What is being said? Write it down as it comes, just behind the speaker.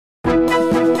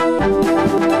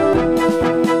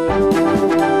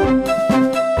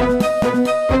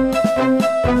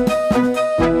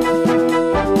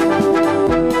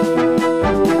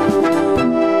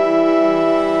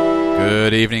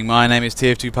My name is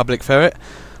TF2 Public Ferret.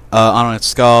 I'm on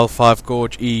Skull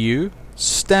 5Gorge EU.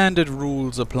 Standard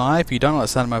rules apply. If you don't like the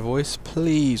sound of my voice,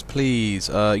 please,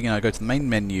 go to the main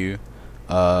menu,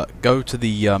 go to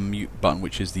the mute button,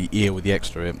 which is the ear with the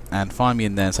extra, and find me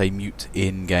in there and say mute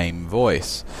in-game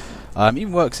voice.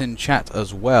 Even works in chat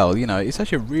as well. You know, it's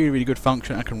actually a really good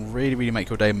function and can really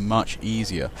make your day much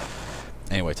easier.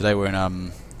 Anyway, today we're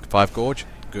in 5Gorge.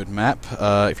 Good map.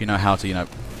 If you know how to,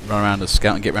 run around as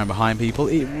scout and get around behind people,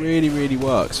 it really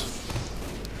works.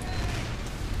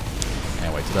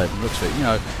 Anyway, today from the looks of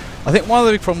it, I think one of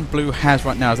the big problems Blue has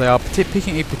right now is they are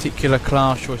picking a particular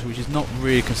class choice which is not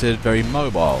really considered very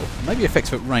mobile. Maybe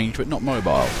effective at range, but not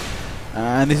mobile.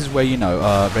 And this is where,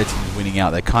 Red Team is winning out.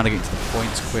 They're kind of getting to the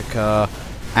points quicker,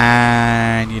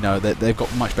 and, they've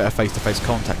got much better face-to-face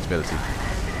contact ability.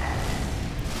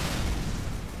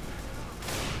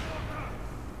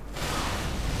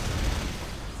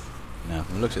 Now,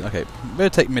 from the looks of it, okay, better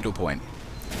take middle point.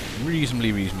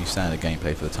 Reasonably standard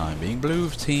gameplay for the time being.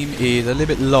 Blue's team is a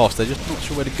little bit lost. They're just not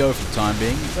sure where to go for the time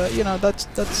being, but,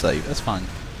 that's safe. That's fine.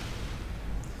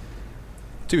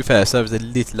 To be fair, server's a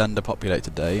little underpopulated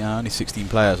today. Only 16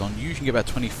 players on. Usually get about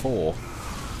 24.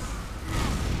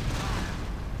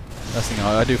 That's the thing.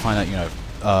 I do find that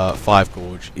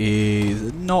 5Gorge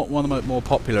is not one of the more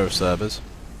popular of servers,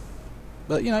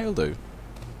 but it'll do.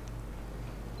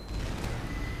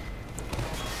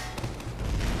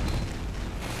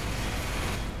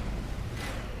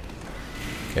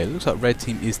 Okay, it looks like Red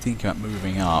Team is thinking about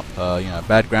moving up.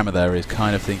 Bad grammar there is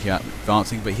kind of thinking about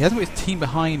advancing, but he hasn't got his team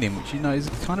behind him, which is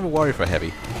kind of a worry for a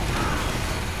heavy.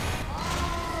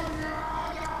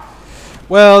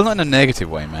 Well, not in a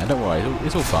negative way, man. Don't worry,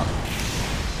 it's all fun.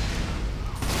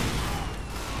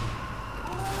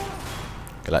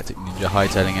 Galactic Ninja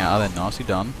hightailing out. They're nicely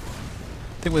done.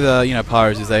 The thing with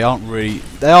Pyros is they are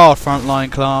a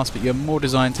frontline class, but you're more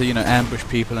designed to ambush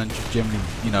people and just generally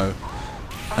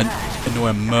and annoy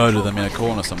and murder them in a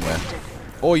corner somewhere.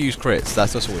 Or use crits,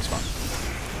 that's always fun.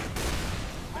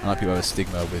 I know people have a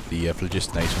stigma with the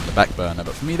phlogistonation and the back burner,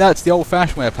 but for me that's the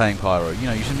old-fashioned way of playing Pyro.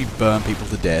 You simply burn people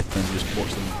to death and just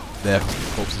watch them, their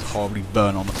corpses horribly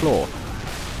burn on the floor.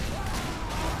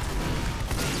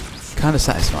 Kind of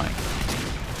satisfying.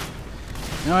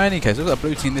 In any case, look at that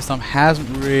Blue Team this time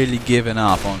hasn't really given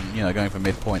up on going for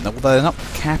midpoint. They're not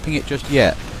capping it just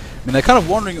yet. I mean, they're kind of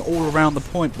wandering all around the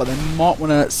point, but they might want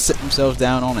to sit themselves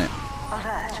down on it.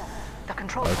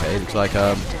 Okay, looks like,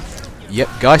 yep,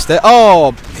 Geist there.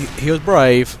 Oh, he was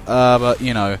brave, but,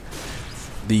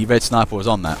 the red sniper was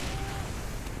on that.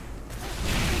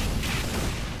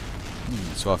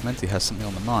 So I've meant he has something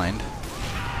on the mind.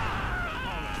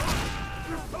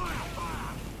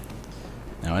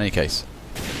 Now, in any case.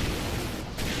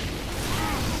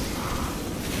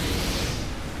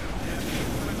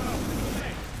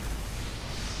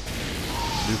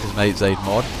 Lucas Maze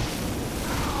mod.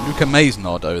 Luca Maze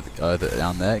nod over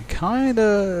down there, kind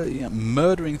of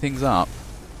murdering things up.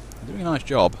 Doing a nice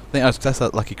job. I think that's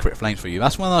a lucky crit flames for you.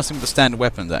 That's one of the nice things with the standard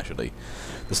weapons, actually.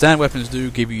 The standard weapons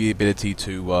do give you the ability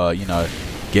to,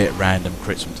 get random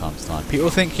crits from time to time. People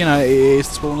think, it's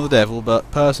the spawn of the devil,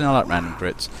 but personally I like random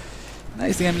crits. It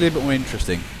makes the game a little bit more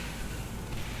interesting.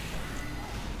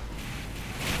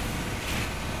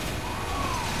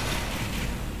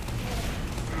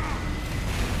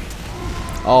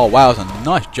 Oh wow, that was a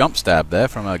nice jump stab there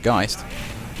from a Geist.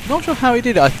 Not sure how he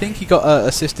did it. I think he got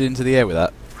assisted into the air with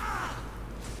that.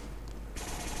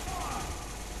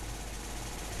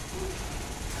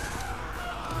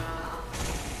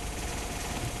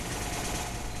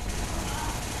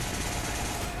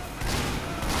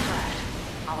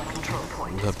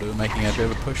 Blue making a bit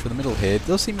of a push for the middle here. It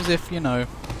does seem as if, they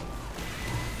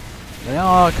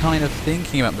are kind of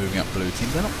thinking about moving up Blue Team.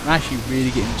 They're not actually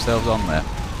really getting themselves on there.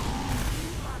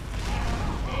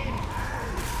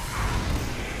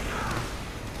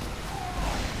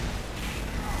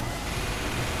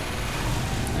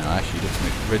 Actually, looks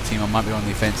like Red Team might be on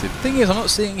the offensive. Thing is, I'm not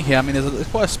seeing here. I mean, there's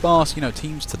quite a sparse,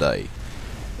 teams today.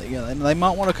 They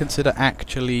might want to consider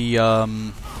actually,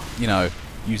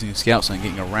 using scouts and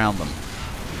getting around them.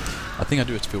 I think I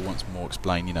do have to feel once more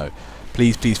explain.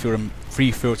 Please feel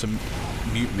free to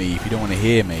mute me if you don't want to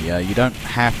hear me. You don't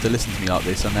have to listen to me like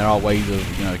this, and there are ways of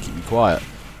keep me quiet.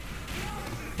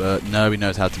 But nobody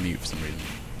knows how to mute for some reason.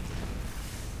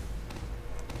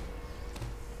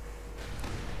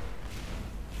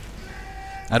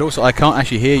 And also, I can't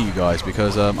actually hear you guys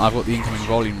because I've got the incoming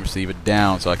volume receiver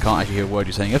down, so I can't actually hear a word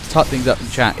you're saying. You have to type things up in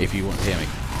chat if you want to hear me.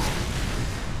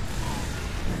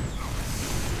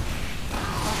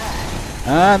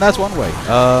 And that's one way.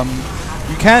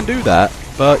 You can do that,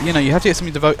 But, you know, you have to get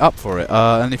something to vote up for it.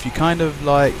 And if you kind of,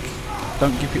 like,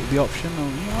 don't give people the option, or,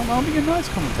 you know, I'm being a nice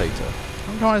commentator.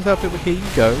 I'm trying to tell people, here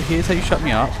you go, here's how you shut me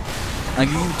up. And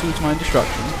give you the tools to my own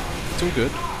destruction. It's all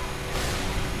good.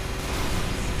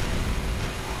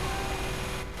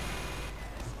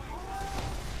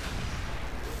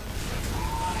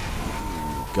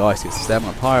 Guys, gets to stab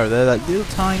my pyro there, that little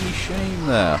tiny shame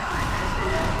there.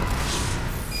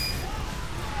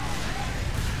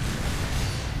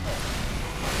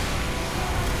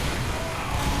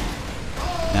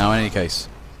 Now, in any case,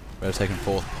 Red's taking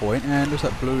 4th point, and looks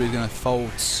like Blue is going to fold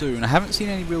soon. I haven't seen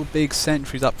any real big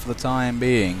sentries up for the time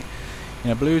being. You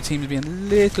know, Blue teams being a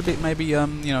little bit maybe, you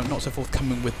know, not so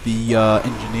forthcoming with the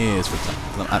engineers at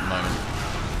the moment.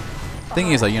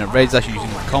 Thing is, though, you know, Red's actually using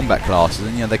the combat classes,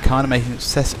 and you know they're kind of making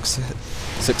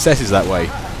successes that way.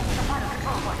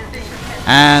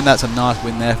 And that's a nice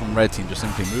win there from Red team, just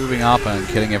simply moving up and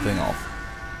killing everything off.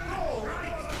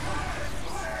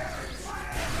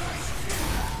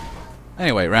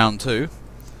 Anyway, round 2.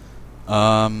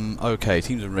 Okay,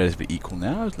 teams are relatively equal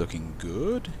now. It's looking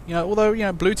good. You know, although you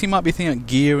know, Blue team might be thinking of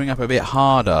gearing up a bit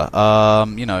harder.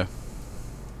 You know,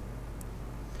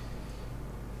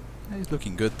 he's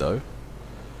looking good though.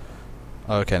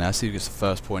 Okay, now let's see who gets the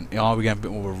first point. Are we going to have a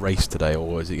bit more of a race today,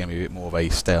 or is it going to be a bit more of a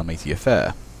stalemate-y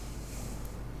affair?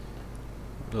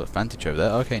 Little advantage over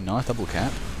there. Okay, nice double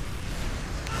cap.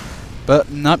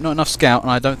 But nope, not enough scout,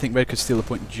 and I don't think Red could steal the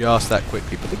point just that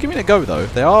quickly. But they're giving it a go, though.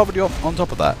 They are already on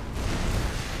top of that.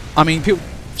 I mean,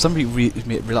 some people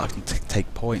are reluctant to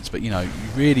take points, but you know, you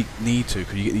really need to,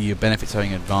 because you get the benefits of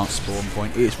having an advanced spawn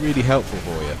point. It's really helpful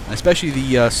for you, and especially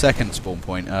the second spawn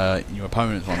point, your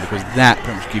opponent's one, because that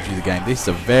pretty much gives you the game. This is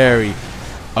a very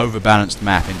overbalanced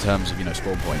map in terms of, you know,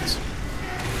 spawn points.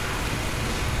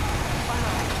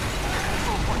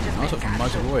 Nice one from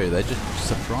Motor Warrior. They're just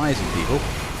surprising people.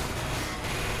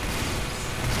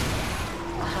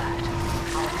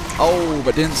 Oh,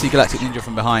 but didn't see Galactic Ninja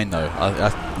from behind though.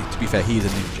 To be fair, he's a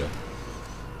ninja.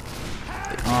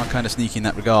 They are kind of sneaky in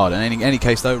that regard. And in any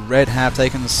case though, Red have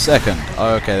taken the second.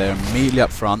 Okay, they're immediately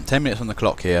up front. 10 minutes on the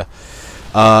clock here.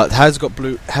 Do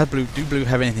Blue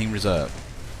have anything reserved?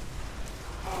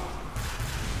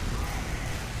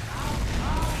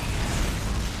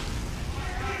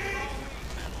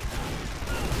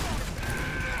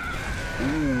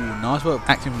 Ooh, nice work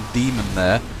acting from Demon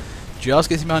there. Just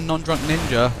gets him a non-drunk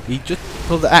ninja. He just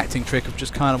pulled the acting trick of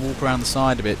just kind of walk around the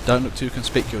side a bit, don't look too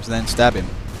conspicuous, and then stab him.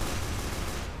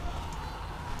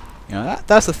 You know,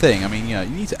 that's the thing. I mean, you know,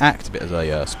 you need to act a bit as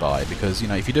a spy, because you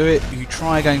know, if you do it, if you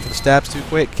try going for the stabs too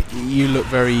quick, you look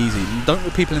very easy. You don't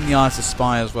look people in the eyes as a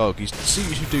spy as well, because as soon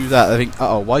as you do that, they think,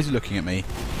 uh oh, why is he looking at me?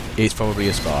 It's probably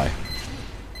a spy.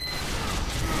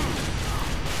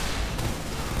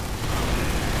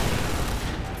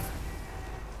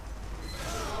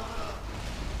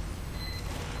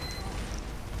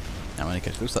 Now, in any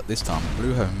case, looks like this time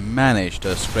Blue have managed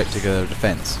to scrape together a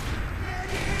defence.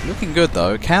 Looking good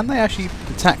though. Can they actually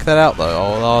attack that out though,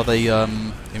 or are they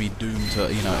going to be doomed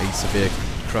to, you know, a severe,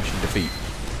 crushing defeat?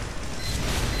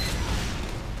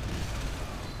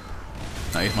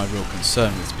 That is my real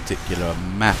concern with this particular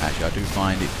map. Actually, I do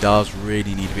find it does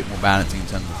really need a bit more balancing in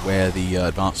terms of where the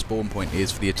advanced spawn point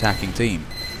is for the attacking team.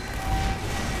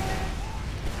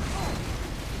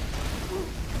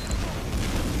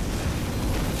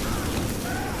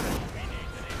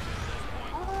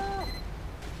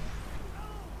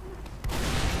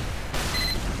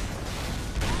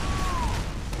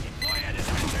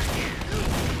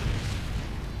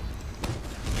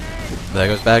 There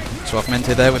goes Bad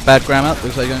Softmented there with bad grammar.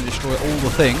 Looks like he's going to destroy all the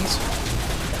things.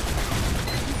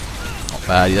 Not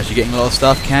bad, he's actually getting a lot of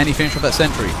stuff. Can he finish off that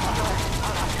sentry?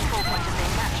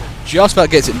 Just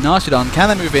about gets it. Nicely done. Can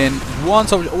they move in? One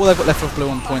soldier, all they've got left of Blue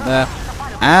on the point there.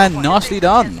 And nicely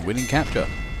done. Winning capture.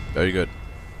 Very good.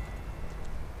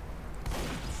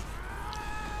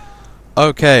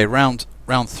 Okay, round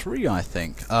 3 I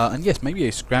think. And yes, maybe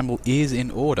a scramble is in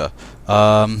order.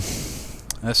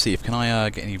 Let's see, can I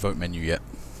get any vote menu yet?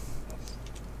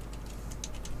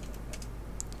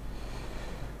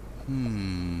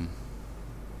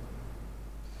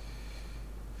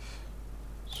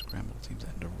 Scramble teams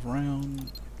end of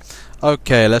round.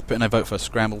 Okay, let's put in a vote for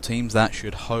scramble teams. That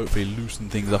should hopefully loosen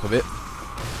things up a bit.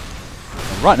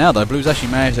 And right now though, Blue's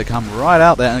actually managed to come right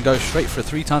out there and go straight for a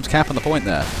 3 times cap on the point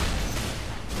there.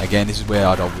 Again, this is where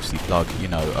I'd obviously plug, you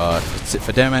know,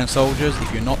 for demo man soldiers,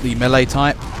 if you're not the melee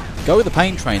type, go with the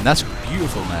pain train. That's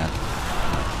beautiful, man.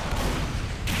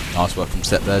 Nice work from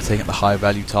Set there, taking the high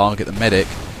value target, the medic.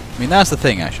 I mean, that's the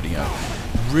thing, actually, you know.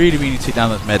 Really need to take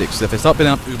down those medics. So if they start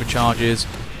building up uber charges,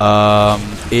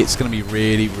 it's going to be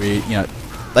really, you know,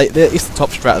 It's the top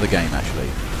strat of the game, actually.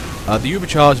 The Uber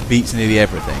charge beats nearly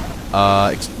everything.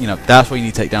 You know, that's why you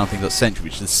need to take down things like Sentry,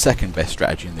 which is the second best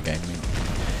strategy in the game. I mean,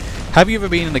 have you ever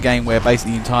been in a game where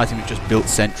basically the entire team has just built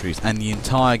sentries and the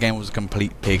entire game was a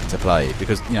complete pig to play?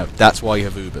 Because, you know, that's why you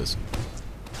have Ubers.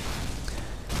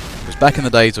 Because back in the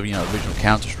days of, you know, original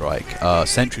Counter-Strike,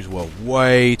 sentries were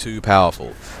way too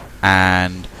powerful.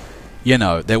 And, you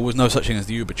know, there was no such thing as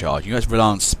the Uber charge. You had to rely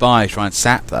on spies to try and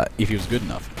sap that if he was good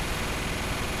enough.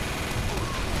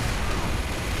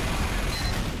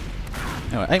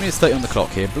 Anyway, 8 minutes 30 on the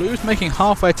clock here. Blue's making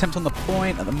halfway attempt on the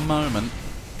point at the moment.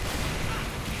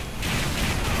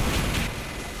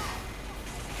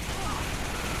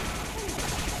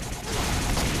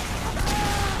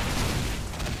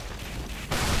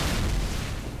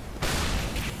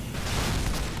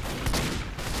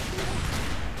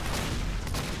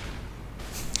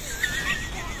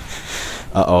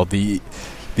 Uh-oh, the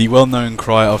well-known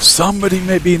cry of "Somebody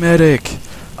be medic!"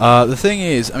 The thing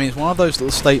is, I mean, it's one of those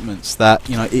little statements that,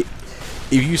 you know, if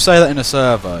you say that in a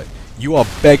server, you are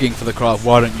begging for the cry of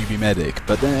 "Why don't you be medic?"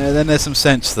 But then there's some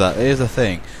sense to that. Here's the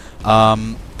thing. Part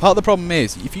of the problem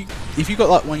is, if you got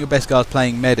like one of your best guys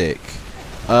playing medic,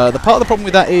 the part of the problem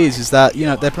with that is that, you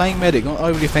know, they're playing medic, not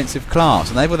overly offensive class,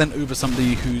 and they will then Uber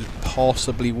somebody who's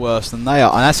possibly worse than they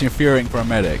are, and that's infuriating for a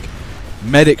medic.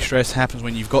 Medic stress happens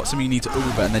when you've got something you need to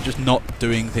Uber and they're just not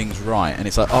doing things right, and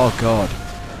it's like, oh god,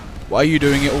 why are you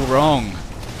doing it all wrong?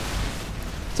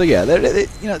 So yeah,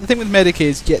 you know, the thing with medic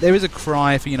is, yeah, there is a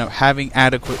cry for, you know, having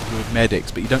adequate good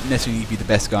medics, but you don't necessarily need to be the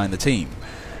best guy in the team.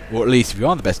 Or at least if you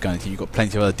are the best guy in the team, you've got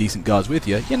plenty of other decent guys with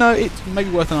you. You know, it's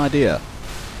maybe worth an idea.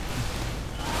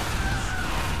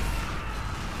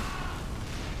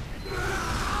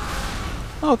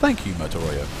 Oh, thank you,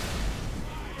 Motoroyo.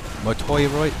 There's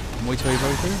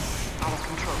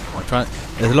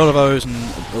a lot of O's and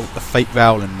a fake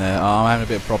vowel in there. I'm having a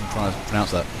bit of a problem trying to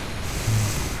pronounce that.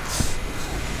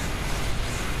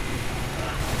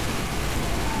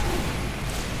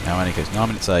 Now, in any case, 9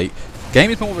 minutes 8.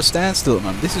 Game is more of a standstill at the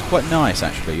moment. This is quite nice,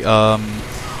 actually. You know,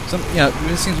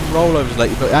 we've seen some rollovers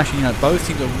lately, but actually, you know, both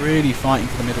teams are really fighting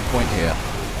for the middle point here.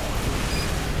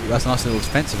 Ooh, that's a nice little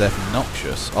defensive there from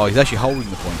Noxious. Oh, he's actually holding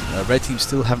the point. Red team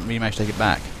still haven't really managed to take it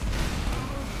back.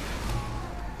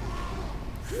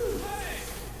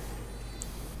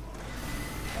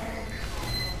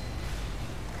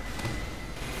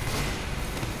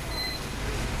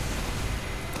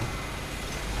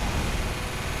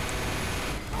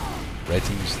 Red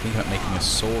team's thinking about making a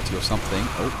sortie or something.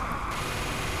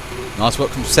 Oh, nice work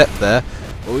from Sepp there.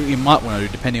 What you might want to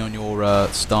do, depending on your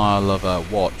style of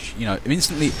watch, you know,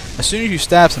 instantly, as soon as you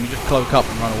stab something, just cloak up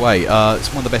and run away. It's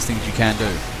one of the best things you can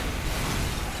do.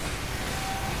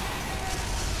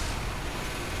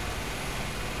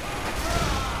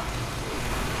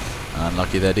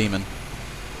 Unlucky there, Demon.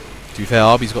 To be fair,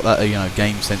 Arby's got that, you know,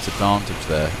 game sense advantage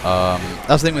there.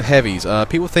 That's the thing with heavies.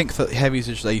 People think that heavies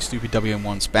is just a stupid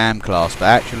WM1 spam class, but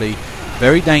actually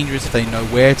very dangerous if they know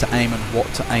where to aim and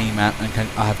what to aim at and can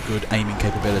have good aiming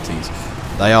capabilities.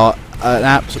 They are an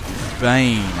absolute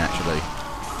bane, actually.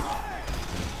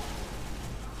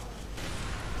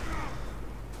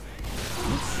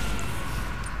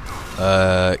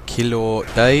 Kill or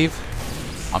Dave?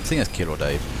 I'm thinking it's Kill or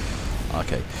Dave.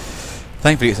 Okay.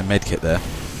 Thankfully it's a med kit there.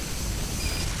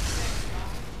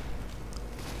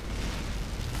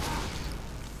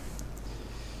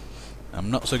 I'm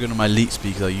not so good on my leet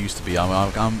speak as I used to be.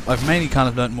 I've mainly kind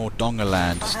of learnt more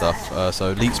Dongaland stuff,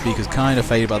 so leet speak is kind of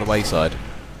faded by the wayside.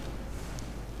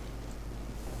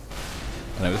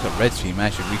 I know we've got Red team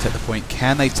actually retake the point.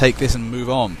 Can they take this and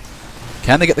move on?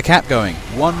 Can they get the cap going?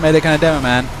 One medic and a demo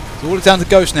man. So all it's down to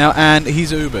Ghost now, and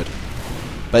he's Ubered.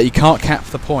 But he can't cap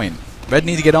the point. Red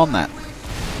need to get on that.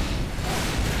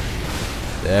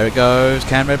 There it goes.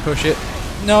 Can Red push it?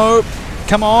 No.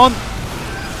 Come on.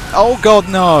 Oh god,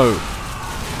 no.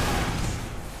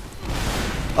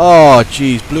 Oh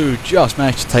jeez, Blue just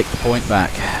managed to take the point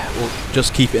back. Or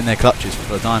just keep it in their clutches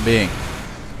for the time being.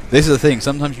 This is the thing,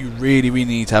 sometimes you really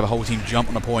need to have a whole team jump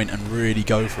on a point and really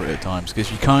go for it at times,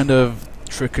 because you kind of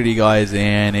trickly guys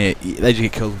in it, they just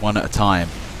get killed one at a time.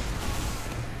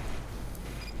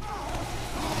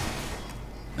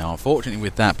 Now unfortunately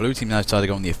with that, Blue team now decided to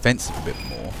go on the offensive a bit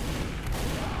more.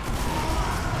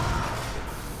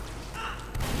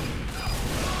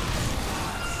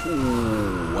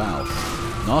 Ooh, wow.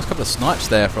 Nice couple of snipes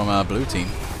there from our Blue team.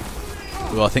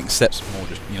 Well, I think Sepp's more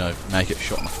just, you know, make it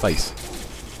shot in the face.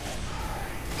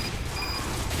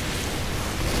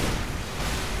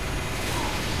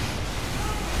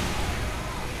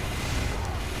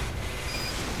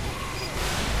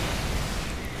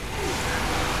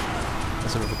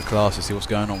 Let's have a look at the classes, see what's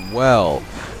going on. Well,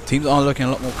 teams are looking a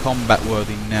lot more combat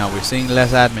worthy now. We're seeing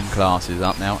less admin classes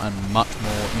up now and much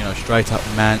more, you know, straight up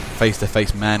man,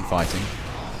 face-to-face man fighting.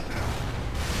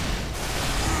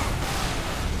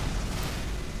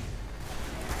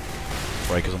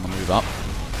 Breaker's on the move up.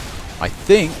 I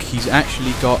think he's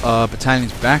actually got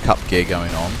Battalion's backup gear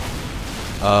going on.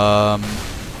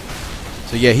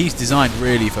 So yeah, he's designed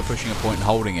really for pushing a point and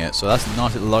holding it. So that's a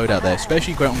nice little loadout there,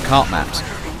 especially great on cart maps.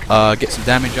 Get some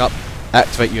damage up,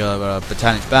 activate your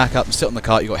Battalion's backup, and sit on the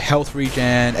cart. You've got health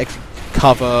regen, extra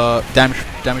cover,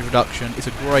 damage reduction. It's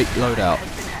a great loadout.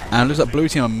 And it looks like blue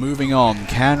team are moving on.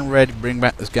 Can red bring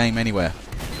back this game anywhere?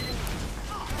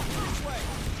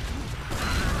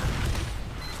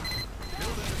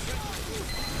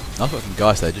 Nice work from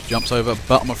Geist there, just jumps over,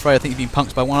 but I'm afraid I think he's been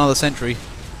punked by one other sentry.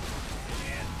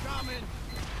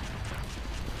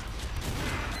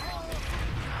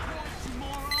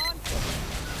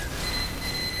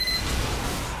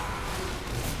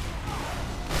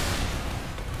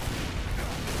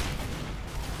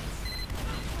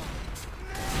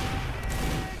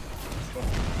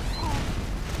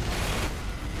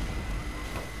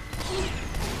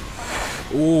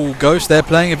 Ooh, Ghost there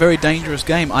playing a very dangerous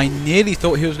game. I nearly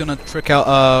thought he was going to trick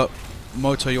out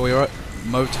Motoi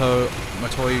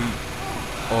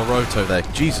Oroto there.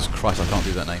 Jesus Christ, I can't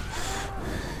do that name.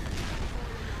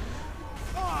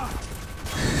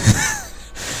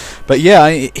 But yeah,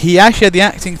 he actually had the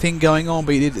acting thing going on,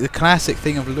 but he did the classic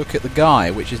thing of look at the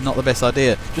guy, which is not the best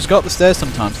idea. Just go up the stairs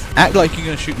sometimes. Act like you're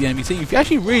going to shoot the enemy team. If you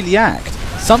actually really act,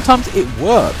 sometimes it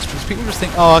works, because people just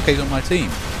think, oh, okay, he's on my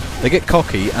team. They get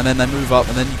cocky, and then they move up,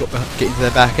 and then you've got to get into their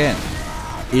back end.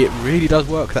 It really does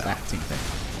work, that acting thing.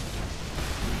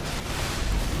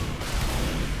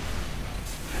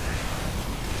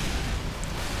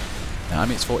 Now, I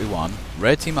mean, it's 41.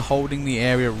 Red team are holding the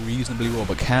area reasonably well,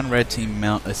 but can red team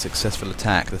mount a successful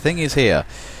attack? The thing is here,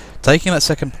 taking that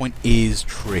second point is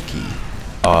tricky.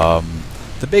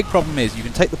 The big problem is you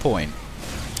can take the point,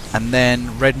 and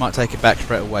then red might take it back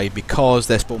straight away because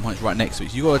their spawn point's right next to it.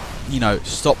 So you got to, you know,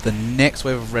 stop the next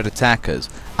wave of red attackers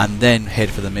and then head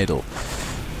for the middle.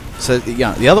 So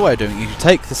yeah, the other way of doing it is you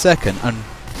take the second and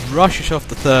rush off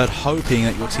the third, hoping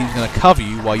that your team's going to cover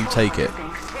you while you take it.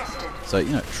 So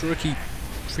you know, tricky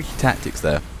tactics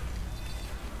there.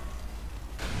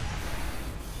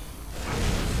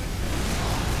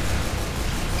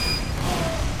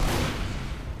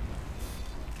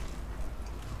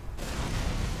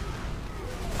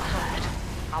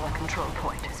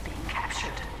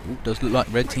 Ooh, does look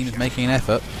like red team is making an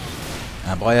effort,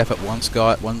 and by effort, one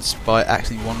spy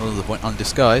actually wandering the point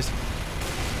undisguised.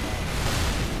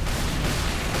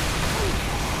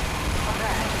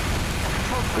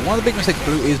 But one of the big mistakes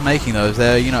blue is making though is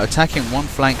they're, you know, attacking one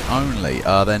flank only.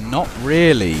 They're not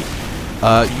really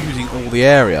using all the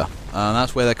area.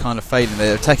 That's where they're kind of failing.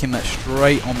 They're attacking that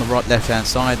straight on the right left hand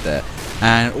side there.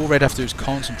 And all red have to do is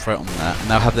concentrate on that, and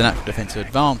they'll have the natural defensive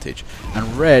advantage.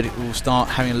 And red will start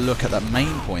having a look at that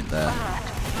main point there.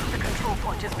 The control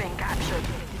point is being captured.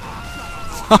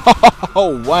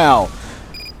 Oh wow!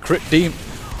 Crit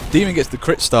Demon gets the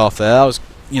crit staff there. That was,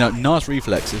 you know, nice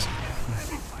reflexes.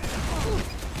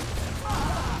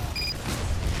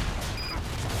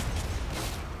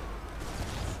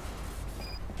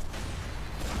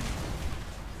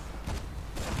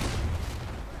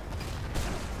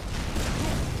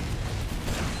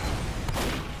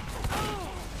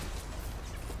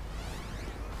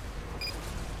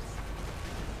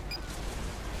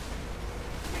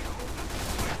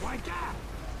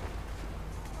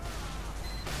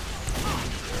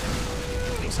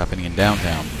 What's happening in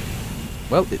downtown?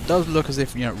 Well, it does look as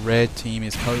if, you know, red team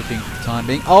is coping for the time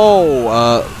being.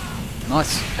 Oh,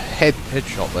 nice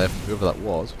headshot there from whoever that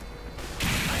was.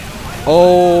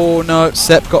 Oh no,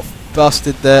 Sepp got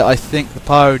busted there. I think the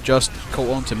pyro just caught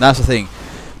onto him. That's the thing.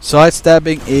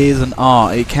 Sidestabbing is an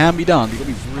art. It can be done. You've got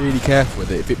to be really careful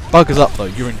with it. If it buggers up though,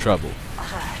 you're in trouble.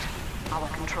 Our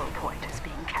control point is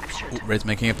being captured. Ooh, red's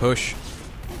making a push.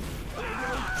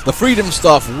 The freedom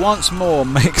staff once more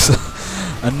makes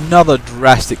another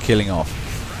drastic killing off.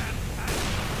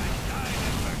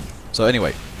 So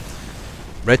anyway,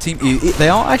 red team, they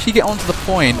are actually getting onto the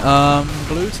point.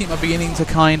 Blue team are beginning to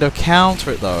kind of counter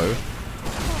it though.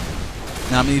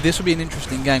 Now, I mean, this will be an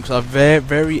interesting game because I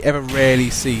very ever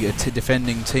rarely see a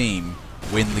defending team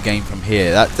win the game from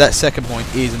here. That second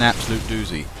point is an absolute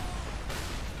doozy.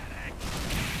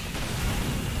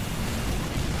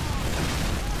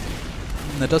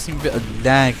 There does seem a bit of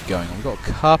lag going on. We've got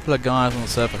a couple of guys on the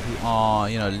server who are,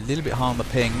 you know, a little bit high on the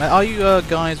ping. Are you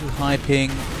guys with high ping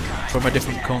from a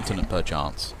different continent,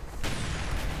 perchance?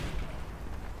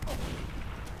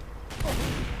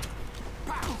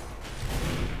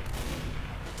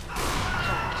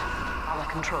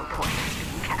 control point is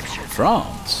being captured.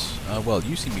 France? Well,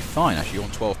 you seem to be fine, actually. You're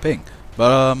on 12 ping.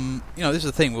 But, you know, this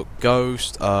is the thing. Look,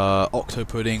 Ghost, Octo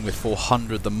Pudding with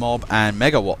 400, the Mob, and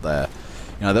Megawatt there.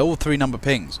 You know, they're all 3-number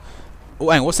pings. Oh,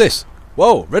 hang on, what's this?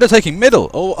 Whoa, Red are taking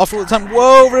middle. Oh, after all the time.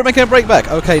 Whoa, Red are making a break back.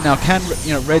 Okay, now can,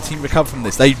 you know, Red team recover from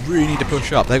this? They really need to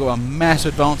push up. They've got a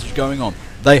massive advantage going on.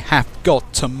 They have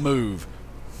got to move.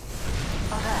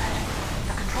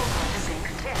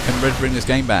 Can Red bring this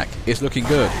game back? It's looking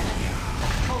good. The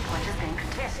control point is being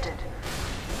contested.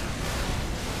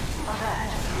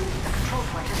 Alert. The control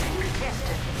point is being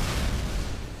contested.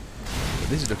 But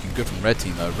this is looking good from Red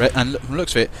team though. Red, and look, from the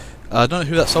looks of it, I don't know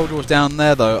who that soldier was down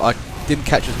there though. I didn't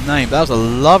catch his name. But that was a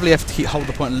lovely effort to keep hold of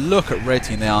the point. And look at Red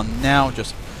team. They are now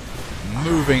just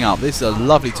moving up. This is a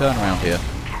lovely turnaround here.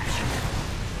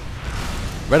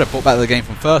 Red have brought back the game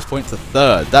from first point to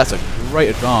third. That's a great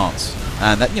advance.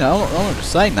 And that, you know, I'm not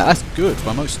just saying that. That's good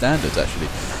by most standards, actually.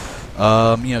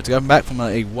 You know, to go back from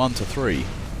a 1 to 3.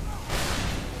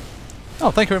 Oh,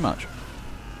 thank you very much.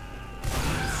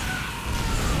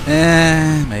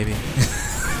 Maybe.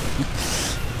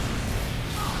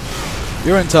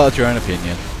 You're entitled to your own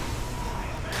opinion.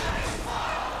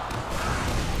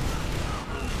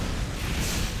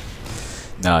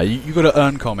 Nah, you got to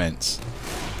earn comments.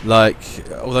 Like,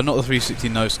 although not the 360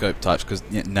 no scope types, because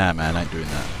nah, man, I ain't doing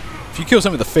that. If you kill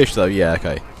something with a fish, though, yeah,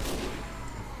 okay.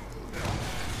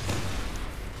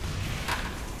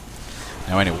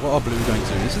 Now, anyway, what are Blue going to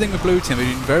do? This is the thing with Blue team; they're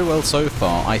doing very well so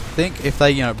far. I think if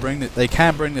they, you know, they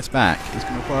can bring this back. It's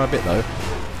going to require a bit, though.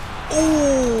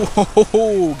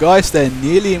 Oh, guys, they're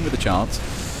nearly in with a chance.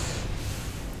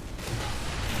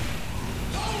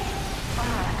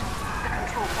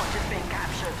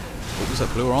 Oh, looks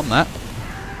like Blue are on that.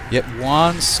 Yep,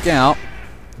 one scout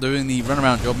doing the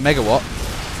runaround job. Megawatt.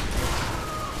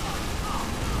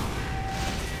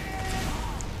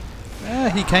 Yeah,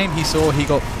 he came, he saw, he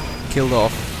got killed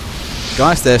off.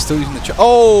 Guys, they're still using the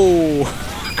oh!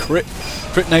 Crit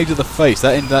nade to the face.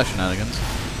 That ended that shenanigans.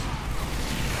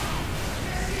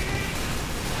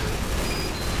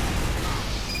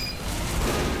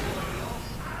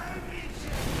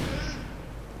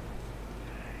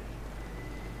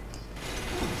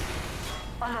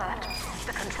 Alert.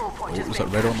 The control point is Looks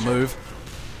being like Red on the captured. move.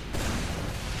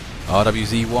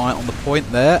 RWZY on the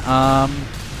point there.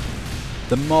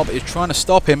 The Mob is trying to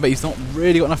stop him, but he's not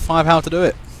really got enough firepower to do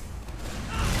it.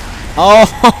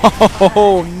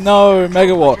 Oh no!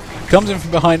 Megawatt comes in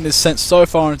from behind and is sent so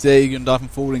far into the air you can die from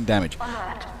falling damage.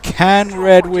 Alert. Can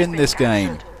Red win this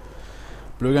game?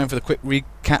 Blue going for the quick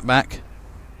recap back.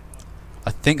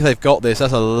 I think they've got this.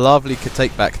 That's a lovely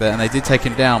take back there, and they did take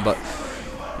him down, but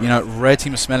you know, Red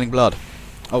team is smelling blood.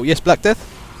 Oh yes, Black Death.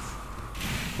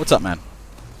 What's up, man?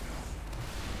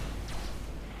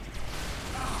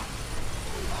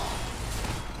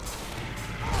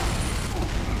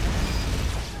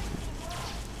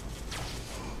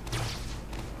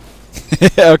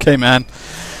 Okay, man.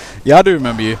 Yeah, I do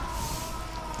remember you.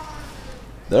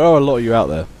 There are a lot of you out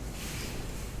there.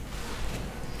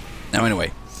 Now,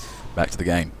 anyway, back to the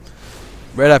game.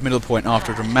 Red have middle point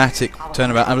after a dramatic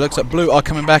turnabout, and it looks like Blue are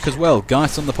coming back as well.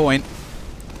 Geist on the point.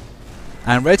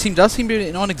 And Red team does seem to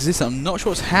be non-existent. I'm not sure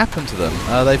what's happened to them.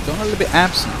 They've gone a little bit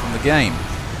absent from the game.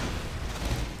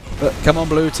 But come on,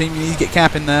 Blue team, you need to get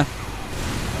Cap in there.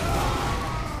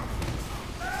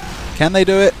 Can they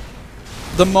do it?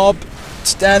 The Mob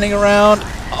standing around.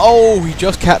 Oh, he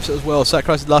just caps it as well.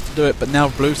 Sacrifice would love to do it, but now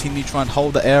Blue team need to try and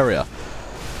hold the area.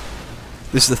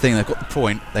 This is the thing, they've got the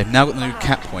point. They've now got the new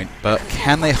cap point, but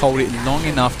can they hold it long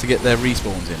enough to get their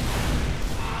respawns in?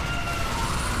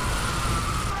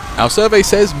 Our survey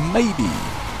says maybe.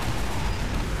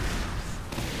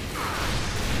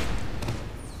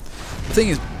 The thing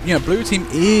is, you know, Blue team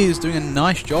is doing a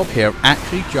nice job here of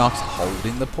actually just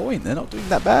holding the point. They're not doing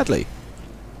that badly.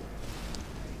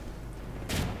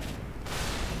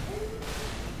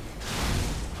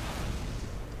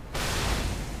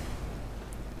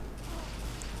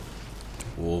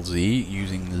 Wolsey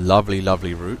using lovely,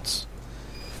 lovely routes.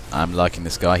 I'm liking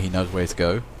this guy. He knows where to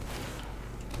go.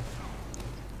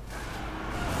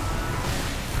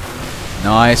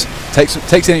 Nice. Takes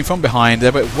anything from behind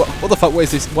there, but what the fuck? Where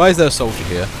is this? Why is there a soldier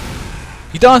here?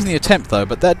 He dies in the attempt though,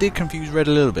 but that did confuse Red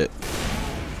a little bit.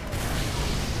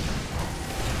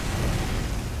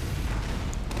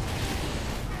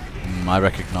 I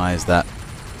recognise that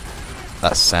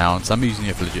sound. So I'm using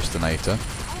a Phlogistinator.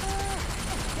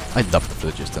 I love the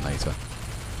Phlogistinator.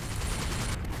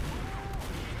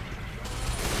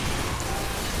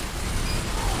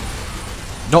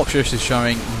 Noxious is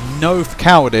showing no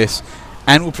cowardice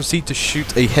and will proceed to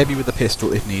shoot a heavy with a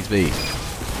pistol if needs be.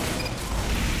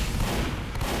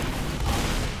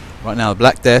 Right now, the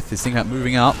Black Death is thinking about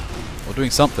moving up or doing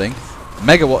something.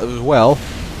 Megawatt as well.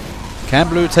 Can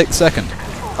Blue take the second?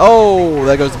 Oh,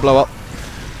 there goes the blow up.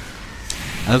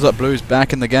 And looks like Blue's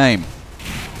back in the game.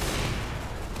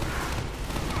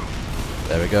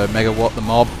 There we go, Megawatt, the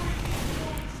mob.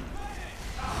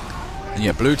 And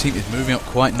yeah, Blue team is moving up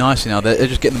quite nicely now. They're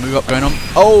just getting the move up going on.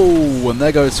 Oh, and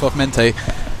there goes Suavemente.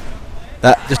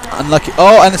 That just unlucky.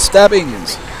 Oh, and the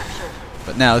stabbings.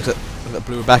 But now look at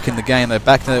Blue are back in the game. They're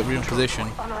back to their original position.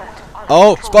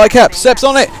 Oh, Spy Cap steps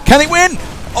on it. Can he win?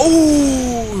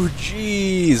 Oh,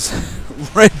 jeez.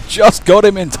 Red just got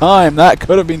him in time. That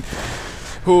could have been...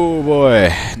 Oh,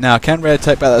 boy. Now, can Red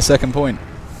take back that second point?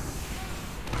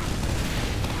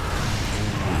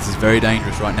 This is very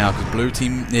dangerous right now because Blue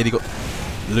team nearly got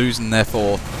losing their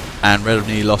fourth and Red have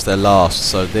nearly lost their last.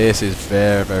 So this is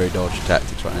very, very dodgy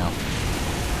tactics right now.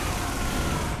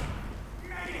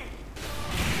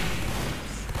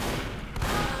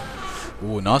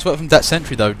 Ooh, nice work from that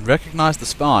sentry though. Recognised the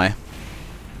spy.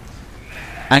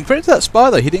 And credit to that spy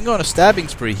though, he didn't go on a stabbing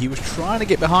spree. He was trying to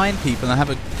get behind people and have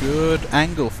a good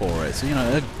angle for it. So, you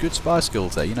know, good spy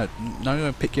skills there. You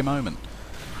know, pick your moment.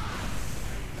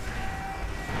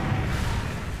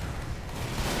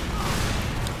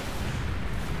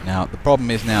 Now, the problem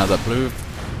is now that Blue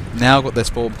have now got their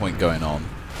spawn point going on.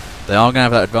 They are going to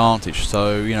have that advantage.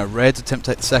 So, you know, Red's attempt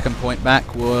to take the second point back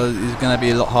is going to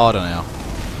be a lot harder now.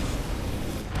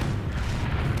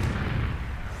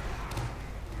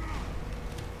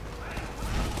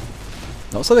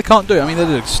 Not so they can't do it. I mean, they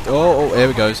do. Oh, here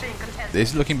we goes.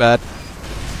 This is looking bad.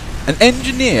 An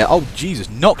engineer. Oh, Jesus,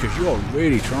 Noxious, you are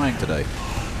really trying today.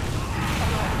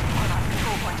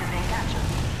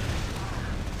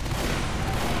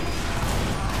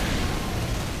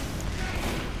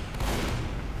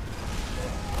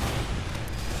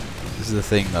 This is the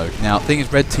thing, though. Now, the thing is,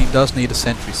 Red Team does need a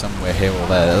sentry somewhere here or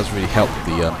there. That does really help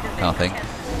with the kind of thing.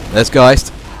 There's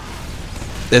Geist.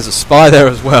 There's a spy there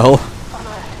as well.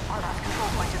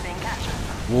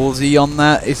 Wolsey on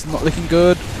that, it's not looking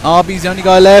good. Arby's the only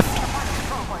guy left.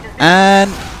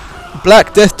 And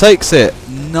Black Death takes it.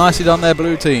 Nicely done there,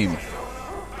 Blue team.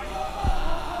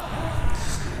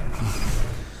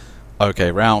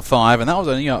 Okay, round 5, and that was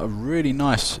a really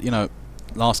nice,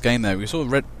 last game there. We saw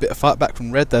a bit of fight back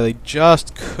from Red there. They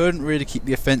just couldn't really keep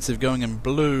the offensive going, and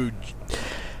Blue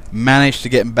managed to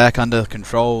get him back under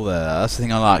control there. That's the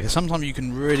thing I like. Sometimes you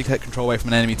can really take control away from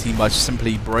an enemy team by just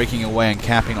simply breaking away and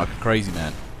capping like a crazy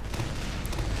man.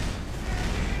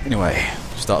 Anyway,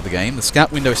 start the game. The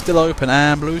scout window is still open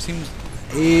and Blue team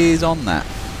is on that.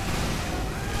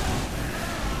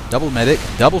 Double medic,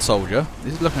 double soldier.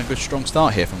 This is looking a good strong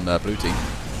start here from the Blue team.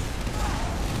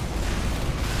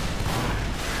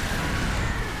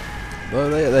 Well,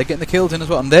 they're getting the kills in as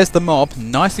well, and there's the mob.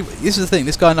 Nicely. This is the thing.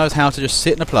 This guy knows how to just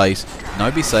sit in a place,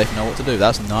 be safe, know what to do.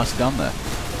 That's nicely done there.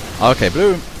 Okay,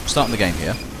 Blue starting the game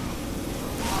here.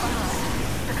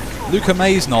 Luca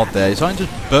May's nod there. He's trying to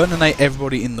burninate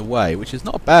everybody in the way, which is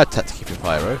not a bad tactic if you're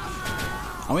Pyro.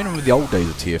 I remember the old days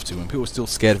of TF2 when people were still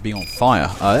scared of being on fire.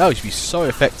 That used to be so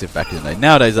effective back in the day.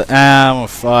 Nowadays, like, I'm on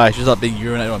fire. It's just like being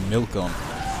urinated on milk on.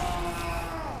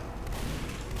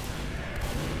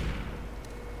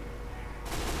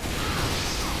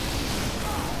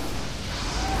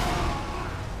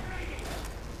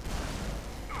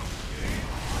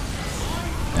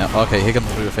 Okay, here comes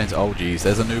the Blue offense. Oh, geez,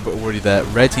 there's a noob already there.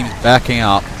 Red team's backing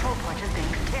up.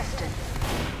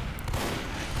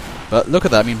 But look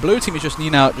at that. I mean, Blue team is just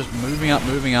just moving up,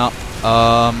 moving up.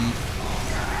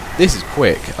 This is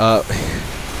quick.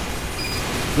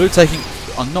 Blue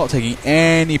are not taking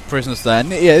any prisoners there. And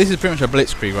yeah, this is pretty much a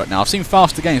blitzkrieg right now. I've seen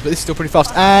faster games, but this is still pretty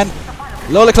fast. And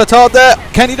Lola Clatard there.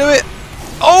 Can he do it?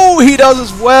 Oh, he does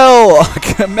as well!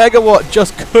 Megawatt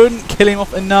just couldn't kill him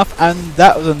off enough, and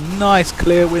that was a nice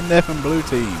clear win there from Blue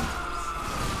team.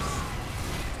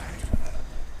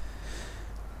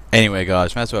 Anyway,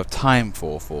 guys, that's what I have time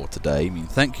for today. I mean,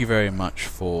 thank you very much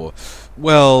for,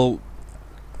 well,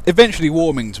 eventually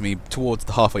warming to me towards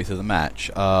the halfway through the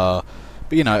match.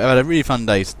 But I've had a really fun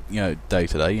day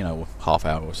today. Half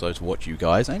hour or so to watch you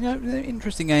guys, and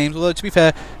interesting games. Although to be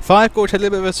fair, 5Gorge had a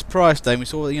little bit of a surprise day. We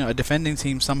saw a defending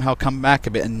team somehow come back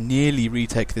a bit and nearly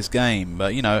retake this game.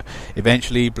 But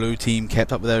eventually Blue team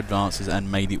kept up with their advances and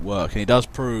made it work. And it does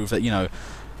prove that a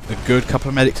good couple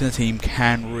of medics in the team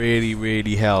can really,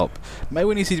 really help. Maybe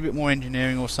we need to see a bit more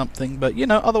engineering or something. But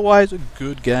otherwise a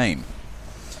good game.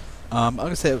 I'm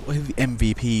gonna say what are the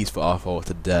MVPs for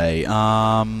today.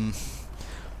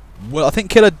 Well, I think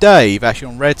Killer Dave, actually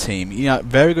on Red Team,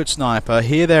 very good sniper,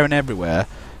 here, there and everywhere.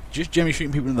 just generally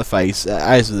shooting people in the face,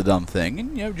 as is the dumb thing,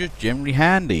 and you know, just generally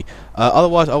handy.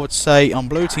 Otherwise, I would say on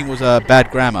blue team was bad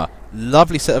grammar.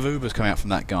 Lovely set of Ubers coming out from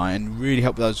that guy, and really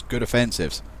helped with those good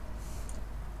offensives.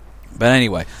 But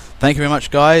anyway, thank you very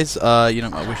much, guys. You know,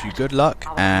 I wish you good luck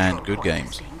and good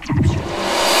games.